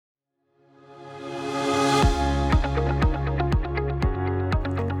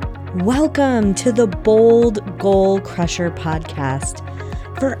Welcome to the Bold Goal Crusher podcast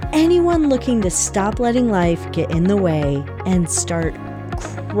for anyone looking to stop letting life get in the way and start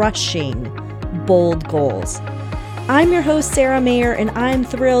crushing bold goals. I'm your host, Sarah Mayer, and I'm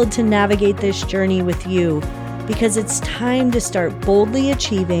thrilled to navigate this journey with you because it's time to start boldly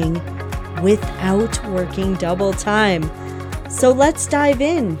achieving without working double time. So let's dive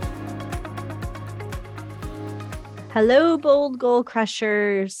in. Hello, Bold Goal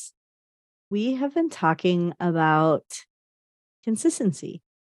Crushers. We have been talking about consistency.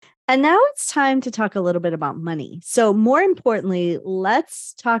 And now it's time to talk a little bit about money. So more importantly,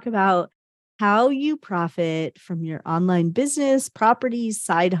 let's talk about how you profit from your online business, properties,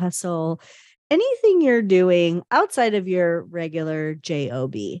 side hustle, anything you're doing outside of your regular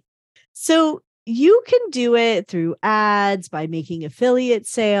job. So you can do it through ads, by making affiliate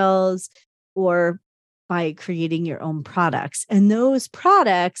sales, or by creating your own products. And those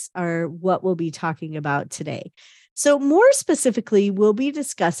products are what we'll be talking about today. So more specifically, we'll be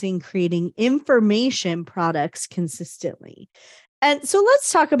discussing creating information products consistently. And so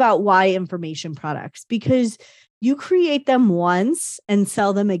let's talk about why information products, because you create them once and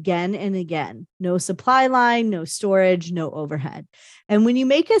sell them again and again. No supply line, no storage, no overhead. And when you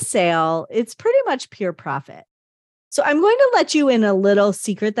make a sale, it's pretty much pure profit. So I'm going to let you in a little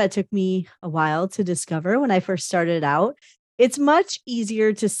secret that took me a while to discover when I first started out. It's much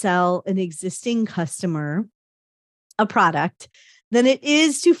easier to sell an existing customer a product than it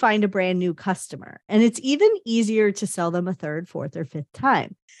is to find a brand new customer. And it's even easier to sell them a third, fourth, or fifth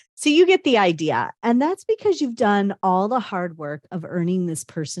time. So you get the idea. And that's because you've done all the hard work of earning this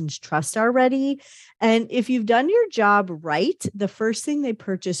person's trust already. And if you've done your job right, the first thing they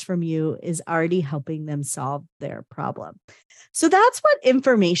purchase from you is already helping them solve their problem. So that's what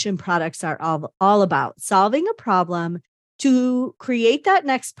information products are all about, solving a problem to create that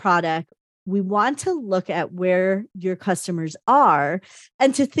next product. We want to look at where your customers are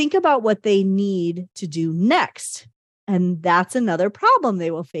and to think about what they need to do next. And that's another problem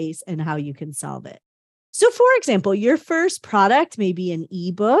they will face and how you can solve it. So for example, your first product may be an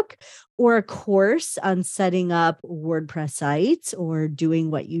ebook or a course on setting up WordPress sites or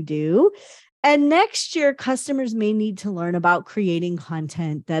doing what you do. And next year, customers may need to learn about creating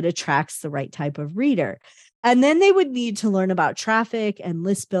content that attracts the right type of reader. And then they would need to learn about traffic and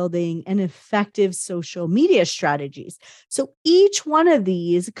list building and effective social media strategies. So each one of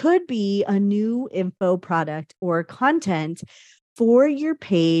these could be a new info product or content for your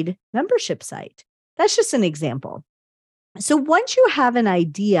paid membership site. That's just an example. So once you have an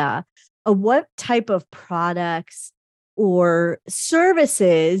idea of what type of products or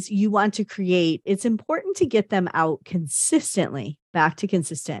services you want to create, it's important to get them out consistently. Back to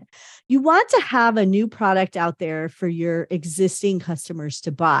consistent. You want to have a new product out there for your existing customers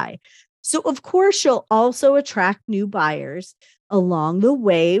to buy. So of course, you'll also attract new buyers along the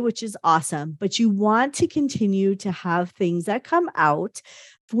way, which is awesome, but you want to continue to have things that come out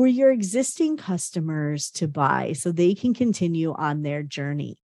for your existing customers to buy so they can continue on their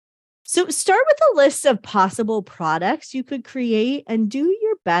journey. So start with a list of possible products you could create and do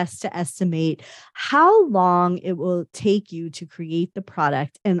your best to estimate how long it will take you to create the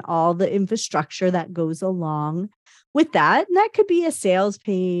product and all the infrastructure that goes along with that. And that could be a sales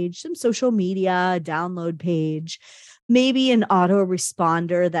page, some social media, a download page, maybe an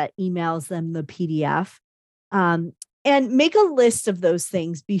autoresponder that emails them the PDF. And make a list of those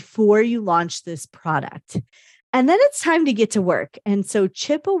things before you launch this product. And then it's time to get to work. And so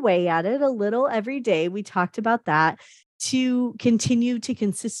chip away at it a little every day. We talked about that to continue to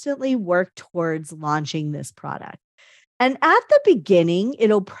consistently work towards launching this product. And at the beginning,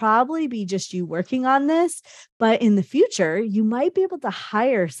 it'll probably be just you working on this, but in the future, you might be able to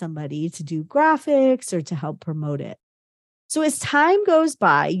hire somebody to do graphics or to help promote it. So as time goes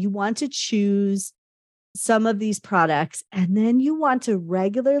by, you want to choose some of these products, and then you want to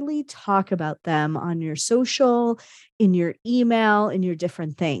regularly talk about them on your social, in your email, in your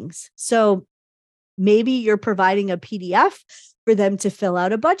different things. So maybe you're providing a PDF for them to fill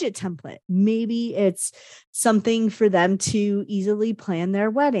out a budget template. Maybe it's something for them to easily plan their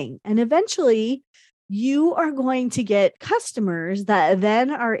wedding. And eventually, you are going to get customers that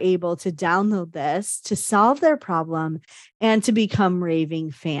then are able to download this to solve their problem and to become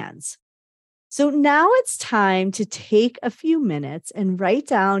raving fans. So now it's time to take a few minutes and write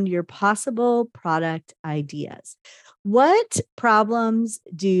down your possible product ideas. What problems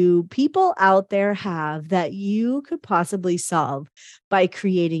do people out there have that you could possibly solve by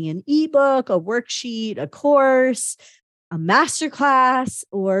creating an ebook, a worksheet, a course, a masterclass,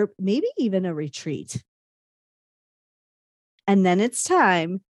 or maybe even a retreat? And then it's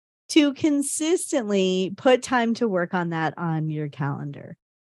time to consistently put time to work on that on your calendar.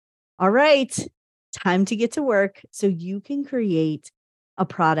 All right, time to get to work so you can create a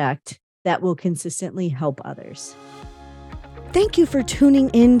product that will consistently help others. Thank you for tuning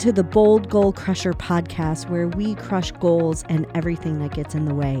in to the Bold Goal Crusher podcast, where we crush goals and everything that gets in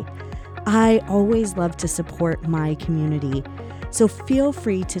the way. I always love to support my community, so feel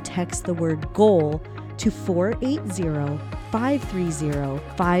free to text the word goal to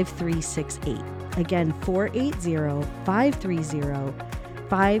 480-530-5368. Again,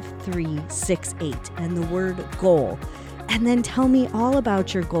 480-530-5368 and the word goal. And then tell me all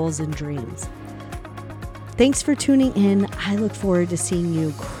about your goals and dreams. Thanks for tuning in. I look forward to seeing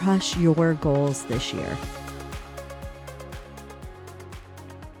you crush your goals this year.